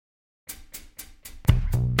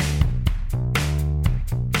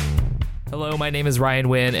Hello, my name is Ryan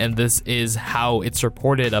Wynn, and this is How It's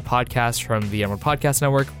Reported, a podcast from the Emerald Podcast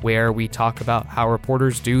Network, where we talk about how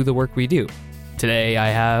reporters do the work we do. Today, I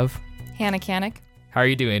have... Hannah Kanik. How are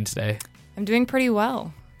you doing today? I'm doing pretty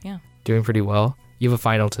well, yeah. Doing pretty well? You have a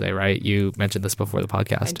final today, right? You mentioned this before the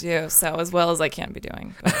podcast. I do, so as well as I can be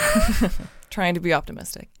doing. Trying to be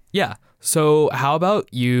optimistic. Yeah. So how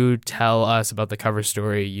about you tell us about the cover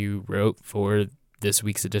story you wrote for this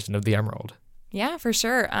week's edition of The Emerald? Yeah, for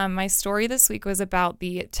sure. My story this week was about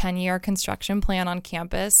the 10-year construction plan on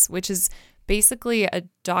campus, which is basically a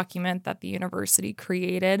document that the university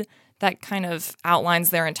created that kind of outlines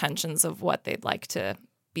their intentions of what they'd like to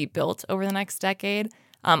be built over the next decade.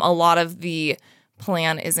 A lot of the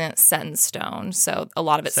plan isn't set in stone, so a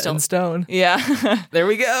lot of it's Set in stone? Yeah. There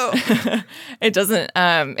we go. It doesn't,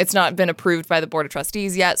 it's not been approved by the Board of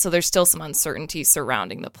Trustees yet, so there's still some uncertainty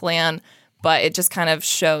surrounding the plan. But it just kind of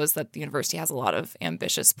shows that the university has a lot of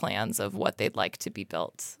ambitious plans of what they'd like to be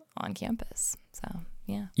built on campus. So,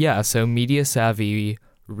 yeah. Yeah, so media-savvy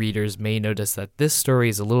readers may notice that this story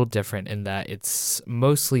is a little different in that it's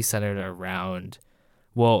mostly centered around,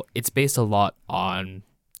 well, it's based a lot on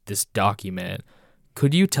this document.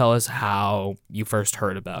 Could you tell us how you first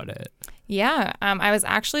heard about it? Yeah, I was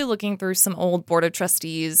actually looking through some old Board of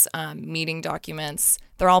Trustees meeting documents.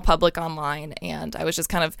 They're all public online, and I was just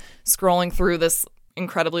kind of scrolling through this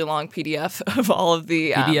incredibly long PDF of all of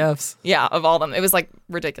the... PDFs? Yeah, of all of them. It was like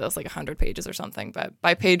ridiculous, like 100 pages or something. But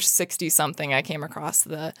by page 60-something, I came across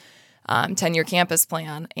the 10-year campus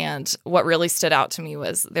plan. And what really stood out to me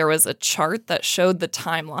was there was a chart that showed the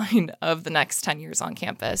timeline of the next 10 years on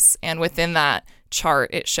campus. And within that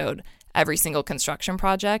chart, it showed every single construction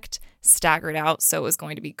project staggered out. So it was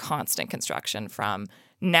going to be constant construction from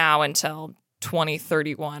now until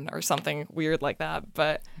 2031 or something weird like that.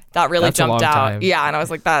 But that really That's jumped out. Time. Yeah. And I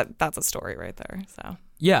was like, that's a story right there. So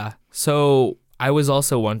Yeah. So I was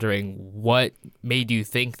also wondering what made you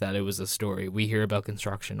think that it was a story. We hear about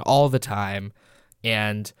construction all the time,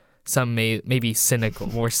 and some maybe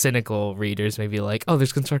more cynical readers may be like, oh,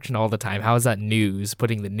 there's construction all the time. How is that news?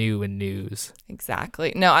 Putting the new in news.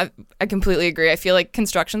 Exactly. No, I completely agree. I feel like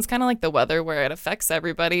construction's kind of like the weather, where it affects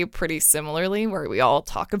everybody pretty similarly, where we all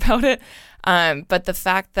talk about it. But the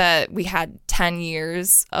fact that we had 10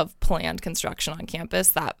 years of planned construction on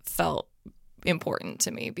campus, that felt important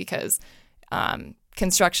to me because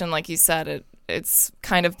construction, like you said, it's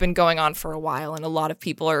kind of been going on for a while, and a lot of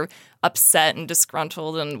people are upset and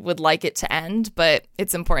disgruntled and would like it to end. But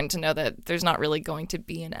it's important to know that there's not really going to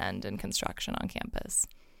be an end in construction on campus.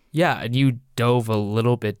 Yeah, and you dove a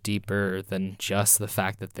little bit deeper than just the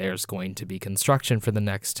fact that there's going to be construction for the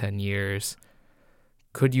next 10 years.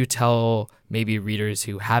 Could you tell maybe readers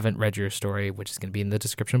who haven't read your story, which is going to be in the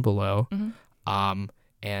description below,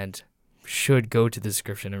 and should go to the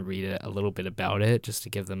description and read it, a little bit about it, just to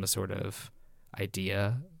give them a sort of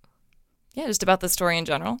idea? Yeah, just about the story in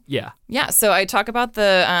general. Yeah. Yeah, so I talk about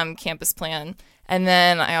the campus plan, and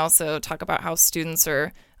then I also talk about how students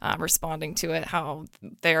are responding to it, how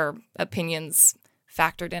their opinions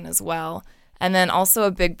factored in as well. And then also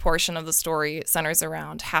a big portion of the story centers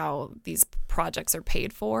around how these projects are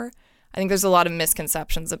paid for. I think there's a lot of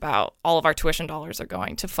misconceptions about all of our tuition dollars are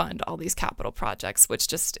going to fund all these capital projects, which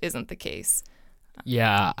just isn't the case.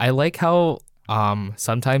 Yeah, I like how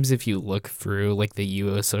sometimes if you look through like the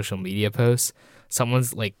UO social media posts,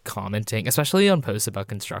 someone's like commenting, especially on posts about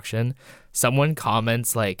construction, someone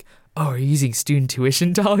comments like, oh, are you using student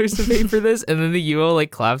tuition dollars to pay for this? And then the UO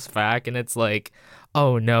like claps back and it's like,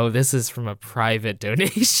 oh no, this is from a private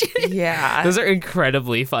donation. Yeah. Those are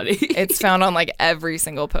incredibly funny. It's found on like every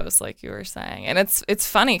single post, like you were saying. And it's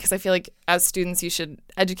funny because I feel like as students, you should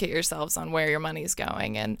educate yourselves on where your money is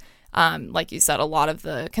going. And like you said, a lot of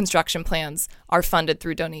the construction plans are funded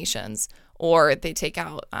through donations, or they take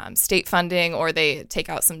out state funding, or they take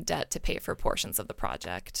out some debt to pay for portions of the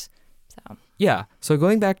project. So yeah. So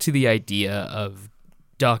going back to the idea of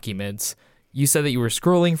documents, you said that you were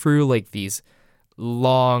scrolling through like these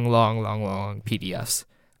long PDFs,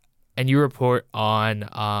 and you report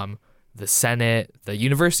on the Senate, the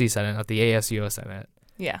University Senate, not the ASUO Senate.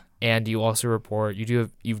 Yeah. And you also report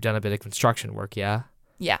you've done a bit of construction work, yeah?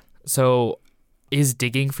 Yeah. So is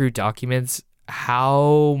digging through documents,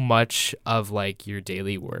 how much of like your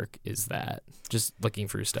daily work is that? Just looking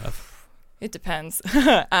through stuff? It depends.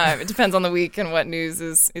 It depends on the week and what news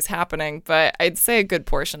is happening. But I'd say a good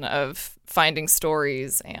portion of finding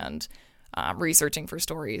stories and researching for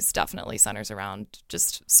stories definitely centers around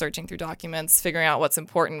just searching through documents, figuring out what's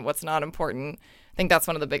important, what's not important. I think that's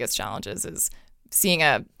one of the biggest challenges is seeing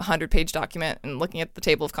a 100-page document and looking at the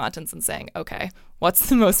table of contents and saying, okay, what's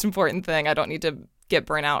the most important thing? I don't need to get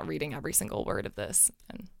burnt out reading every single word of this.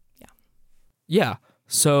 And Yeah.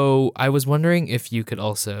 So I was wondering if you could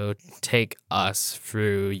also take us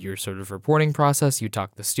through your sort of reporting process. You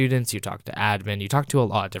talk to students, you talk to admin, you talk to a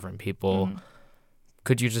lot of different people.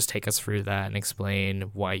 Could you just take us through that and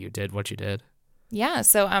explain why you did what you did? Yeah,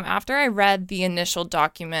 so after I read the initial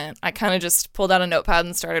document, I kind of just pulled out a notepad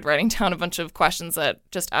and started writing down a bunch of questions that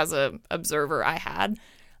just as a observer I had.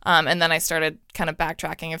 And then I started kind of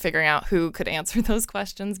backtracking and figuring out who could answer those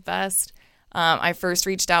questions best. I first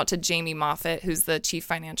reached out to Jamie Moffett, who's the chief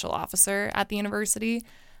financial officer at the university.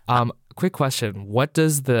 Quick question. What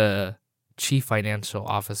does the chief financial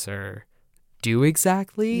officer do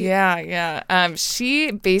exactly? Yeah.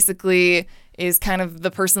 She basically is kind of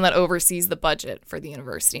the person that oversees the budget for the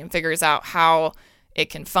university and figures out how it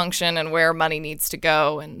can function and where money needs to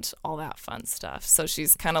go and all that fun stuff. So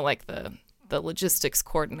she's kind of like the logistics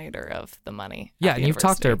coordinator of the money. Yeah, and you've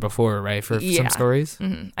talked to her before, right, for some stories?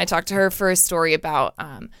 Mm-hmm. I talked to her for a story about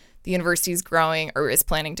the university's growing or is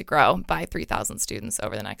planning to grow by 3,000 students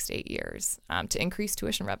over the next 8 years to increase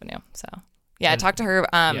tuition revenue. So, I talked to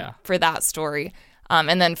her for that story.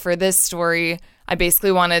 And then for this story, I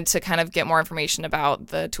basically wanted to kind of get more information about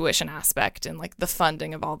the tuition aspect and like the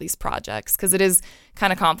funding of all these projects, because it is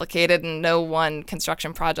kind of complicated and no one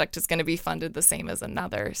construction project is going to be funded the same as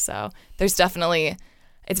another. So there's definitely,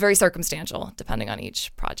 it's very circumstantial depending on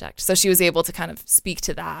each project. So she was able to kind of speak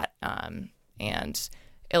to that and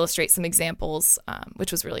illustrate some examples,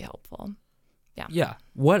 which was really helpful. Yeah.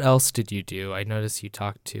 What else did you do? I noticed you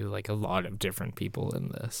talked to like a lot of different people in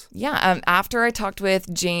this. Yeah. After I talked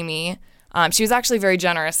with Jamie, she was actually very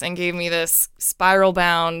generous and gave me this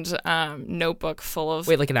spiral-bound notebook full of...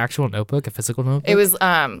 Wait, like an actual notebook, a physical notebook? It was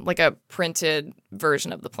like a printed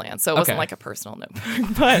version of the plan, so it wasn't like a personal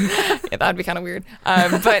notebook, but that'd be kind of weird.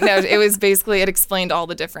 But no, it was basically, it explained all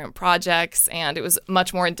the different projects, and it was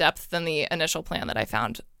much more in-depth than the initial plan that I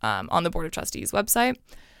found on the Board of Trustees website.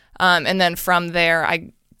 And then from there,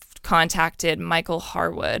 I contacted Michael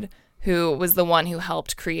Harwood, who was the one who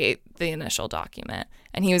helped create the initial document.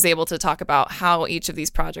 And he was able to talk about how each of these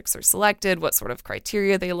projects are selected, what sort of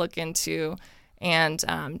criteria they look into, and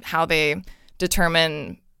how they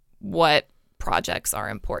determine what projects are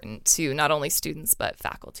important to not only students, but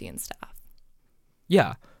faculty and staff.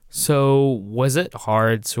 Yeah. So was it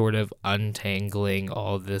hard sort of untangling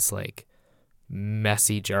all this like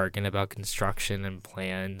messy jargon about construction and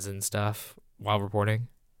plans and stuff while reporting?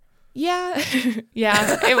 Yeah,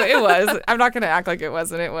 it was. I'm not going to act like it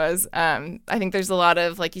wasn't. It was. I think there's a lot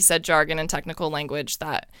of, like you said, jargon and technical language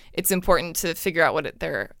that it's important to figure out what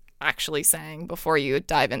they're actually saying before you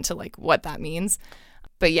dive into like what that means.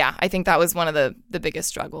 But yeah, I think that was one of the biggest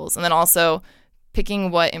struggles. And then also picking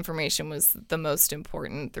what information was the most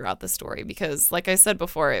important throughout the story, because like I said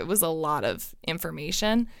before, it was a lot of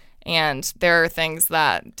information. And there are things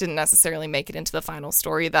that didn't necessarily make it into the final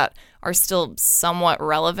story that are still somewhat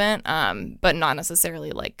relevant, but not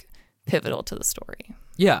necessarily like pivotal to the story.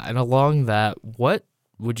 Yeah. And along that, what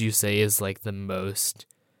would you say is like the most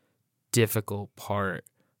difficult part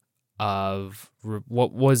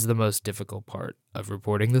what was the most difficult part of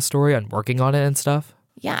reporting the story and working on it and stuff?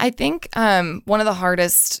 Yeah, I think one of the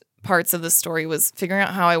hardest parts of the story was figuring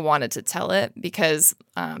out how I wanted to tell it, because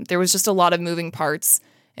there was just a lot of moving parts.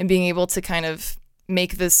 And being able to kind of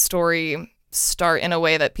make this story start in a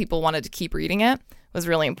way that people wanted to keep reading it was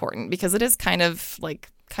really important, because it is kind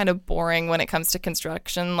of boring when it comes to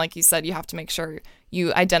construction. Like you said, you have to make sure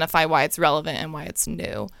you identify why it's relevant and why it's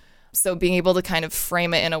new. So being able to kind of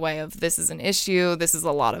frame it in a way of, this is an issue, this is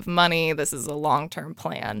a lot of money, this is a long-term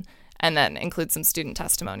plan, and then include some student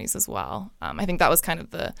testimonies as well. I think that was kind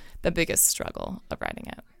of the biggest struggle of writing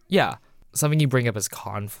it. Yeah. Something you bring up is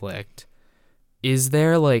conflict. Is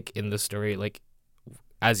there, like, in the story, like,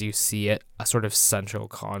 as you see it, a sort of central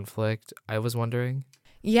conflict, I was wondering?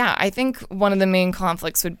 Yeah, I think one of the main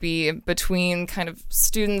conflicts would be between kind of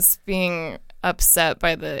students being upset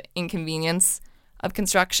by the inconvenience of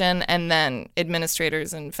construction and then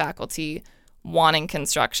administrators and faculty wanting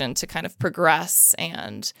construction to kind of progress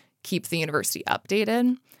and keep the university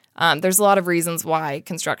updated. There's a lot of reasons why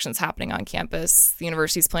construction is happening on campus. The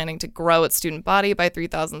university is planning to grow its student body by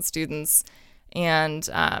 3,000 students. And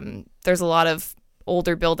there's a lot of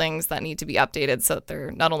older buildings that need to be updated so that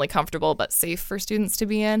they're not only comfortable but safe for students to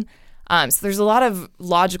be in. So there's a lot of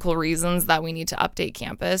logical reasons that we need to update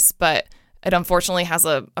campus, but it unfortunately has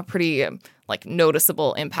a pretty like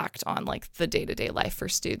noticeable impact on like the day-to-day life for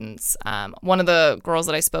students. One of the girls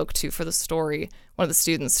that I spoke to for the story, one of the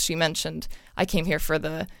students, she mentioned, I came here for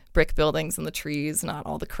the brick buildings and the trees, not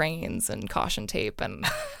all the cranes and caution tape. And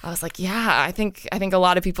I was like, yeah, I think a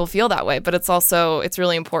lot of people feel that way, but it's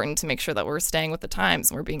really important to make sure that we're staying with the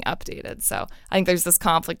times and we're being updated. So I think there's this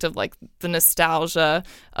conflict of like the nostalgia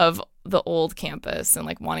of the old campus and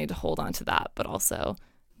like wanting to hold on to that, but also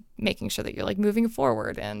making sure that you're like moving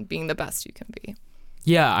forward and being the best you can be.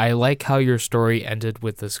 Yeah, I like how your story ended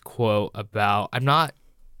with this quote about,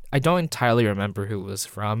 I don't entirely remember who it was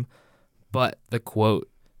from, but the quote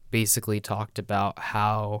basically talked about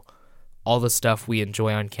how all the stuff we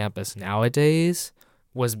enjoy on campus nowadays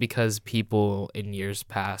was because people in years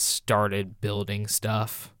past started building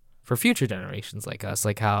stuff for future generations like us,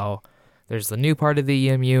 like how there's the new part of the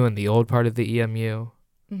EMU and the old part of the EMU.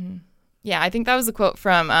 Mm-hmm. Yeah, I think that was a quote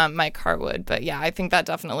from Mike Harwood, but yeah, I think that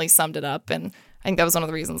definitely summed it up, and I think that was one of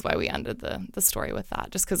the reasons why we ended the story with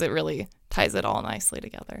that, just because it really ties it all nicely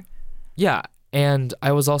together. Yeah, and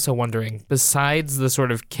I was also wondering, besides the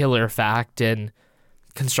sort of killer fact in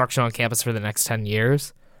construction on campus for the next 10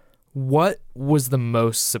 years, what was the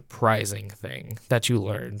most surprising thing that you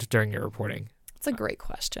learned during your reporting? It's a great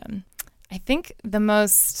question. I think the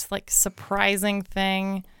most like surprising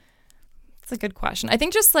thing, it's a good question. I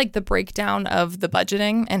think just like the breakdown of the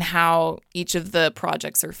budgeting and how each of the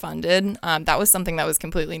projects are funded. That was something that was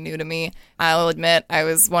completely new to me. I'll admit I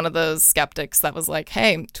was one of those skeptics that was like,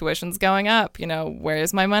 hey, tuition's going up, where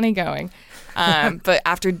is my money going? But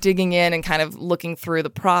after digging in and kind of looking through the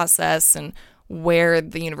process and where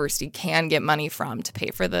the university can get money from to pay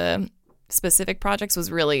for the specific projects was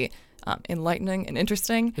really enlightening and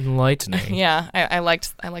interesting. Enlightening. Yeah, I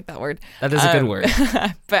liked that word. That is a good word.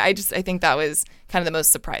 But I think that was kind of the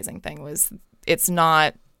most surprising thing was it's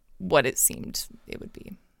not what it seemed it would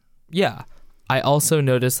be. Yeah. I also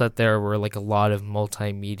noticed that there were like a lot of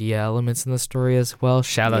multimedia elements in the story as well.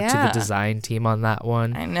 Shout out to the design team on that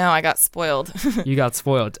one. I know, I got spoiled. You got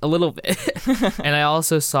spoiled a little bit. And I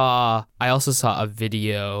also saw a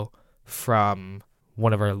video from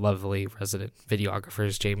one of our lovely resident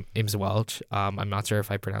videographers, James Welch. I'm not sure if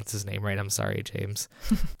I pronounced his name right. I'm sorry, James.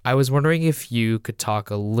 I was wondering if you could talk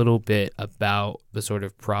a little bit about the sort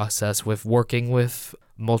of process with working with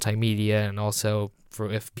multimedia and also for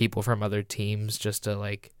if people from other teams, just to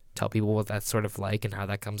like tell people what that's sort of like and how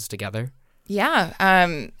that comes together. Yeah,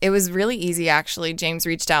 it was really easy, actually. James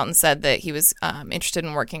reached out and said that he was interested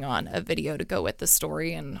in working on a video to go with the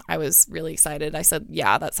story, and I was really excited. I said,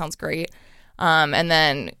 yeah, that sounds great. And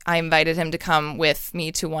then I invited him to come with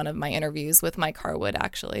me to one of my interviews with Mike Harwood,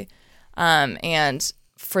 actually. And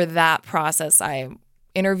for that process, I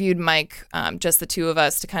interviewed Mike, just the two of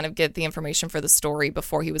us, to kind of get the information for the story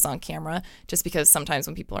before he was on camera, just because sometimes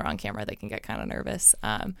when people are on camera, they can get kind of nervous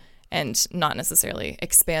and not necessarily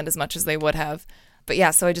expand as much as they would have. But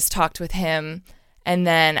yeah, so I just talked with him. And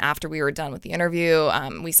then after we were done with the interview,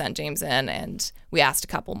 we sent James in and we asked a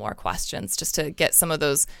couple more questions just to get some of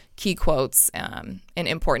those key quotes and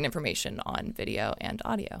important information on video and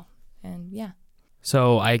audio. And yeah.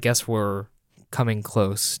 So I guess we're coming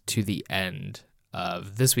close to the end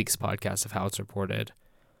of this week's podcast of How It's Reported.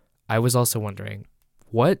 I was also wondering,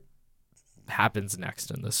 what happens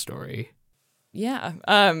next in this story? Yeah.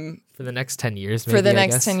 For the next 10 years, maybe, for the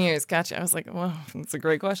next 10 years. Gotcha. I was like, well, that's a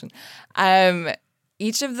great question.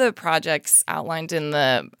 Each of the projects outlined in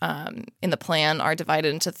the plan are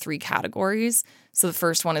divided into 3 categories. So the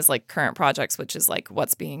first one is like current projects, which is like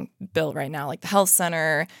what's being built right now, like the health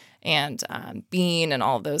center and Bean and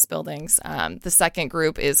all of those buildings. The second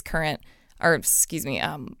group is planned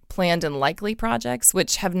and likely projects,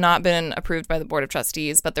 which have not been approved by the Board of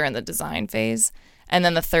Trustees, but they're in the design phase. And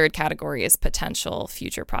then the third category is potential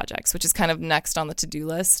future projects, which is kind of next on the to-do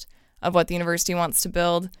list of what the university wants to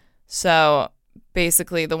build. So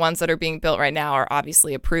basically, the ones that are being built right now are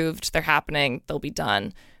obviously approved. They're happening. They'll be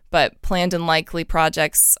done. But planned and likely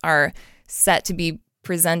projects are set to be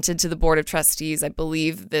presented to the Board of Trustees, I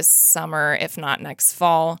believe, this summer, if not next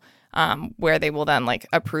fall, where they will then like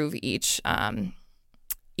approve each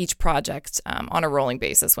project on a rolling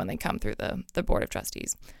basis when they come through the Board of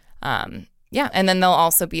Trustees. Yeah, and then they'll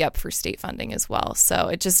also be up for state funding as well. So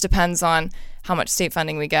it just depends on how much state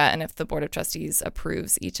funding we get and if the Board of Trustees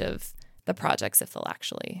approves each of the projects, if they'll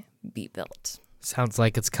actually be built. Sounds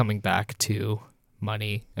like it's coming back to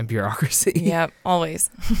money and bureaucracy. Yeah, always.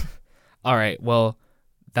 All right, well,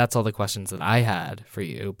 that's all the questions that I had for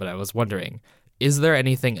you, but I was wondering, is there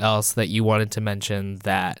anything else that you wanted to mention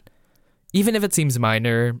that, even if it seems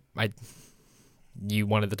minor, you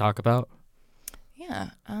wanted to talk about?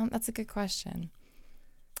 Yeah, that's a good question.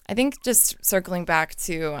 I think just circling back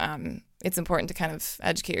to it's important to kind of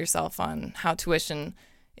educate yourself on how tuition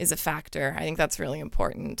is a factor. I think that's really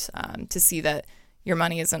important to see that your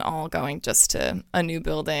money isn't all going just to a new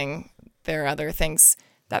building. There are other things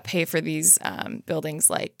that pay for these buildings,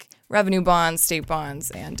 like revenue bonds, state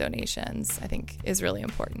bonds, and donations, I think is really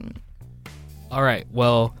important. All right.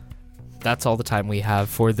 Well, that's all the time we have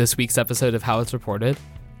for this week's episode of How It's Reported.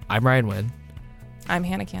 I'm Ryan Wynn. I'm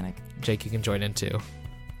Hannah Kanik. Jake, you can join in too.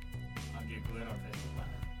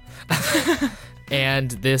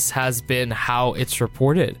 And this has been How It's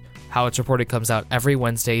Reported. How It's Reported comes out every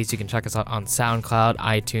Wednesdays. You can check us out on SoundCloud,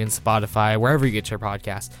 iTunes, Spotify, wherever you get your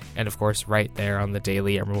podcast. And of course, right there on the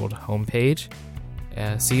Daily Emerald homepage.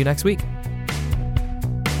 See you next week.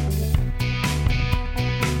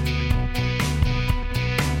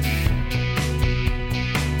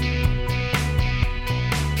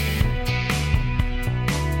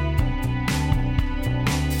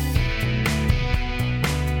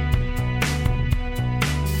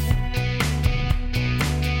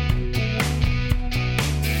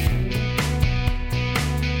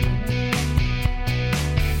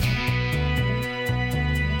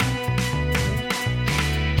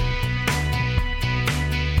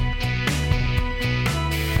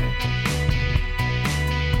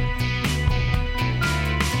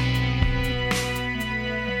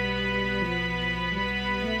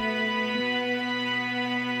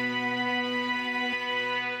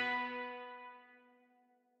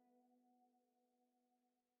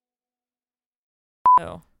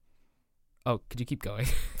 Oh, could you keep going?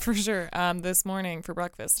 For sure. This morning for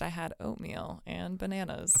breakfast, I had oatmeal and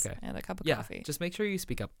bananas and a cup of coffee. Just make sure you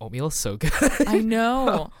speak up. Oatmeal is so good. I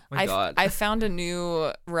know. Oh my God. I found a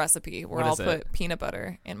new recipe where I'll put peanut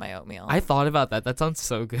butter in my oatmeal. I thought about that. That sounds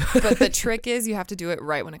so good. But the trick is you have to do it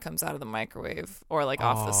right when it comes out of the microwave or like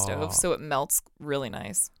off the stove, so it melts really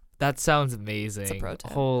nice. That sounds amazing. It's a pro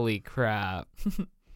tip. Holy crap.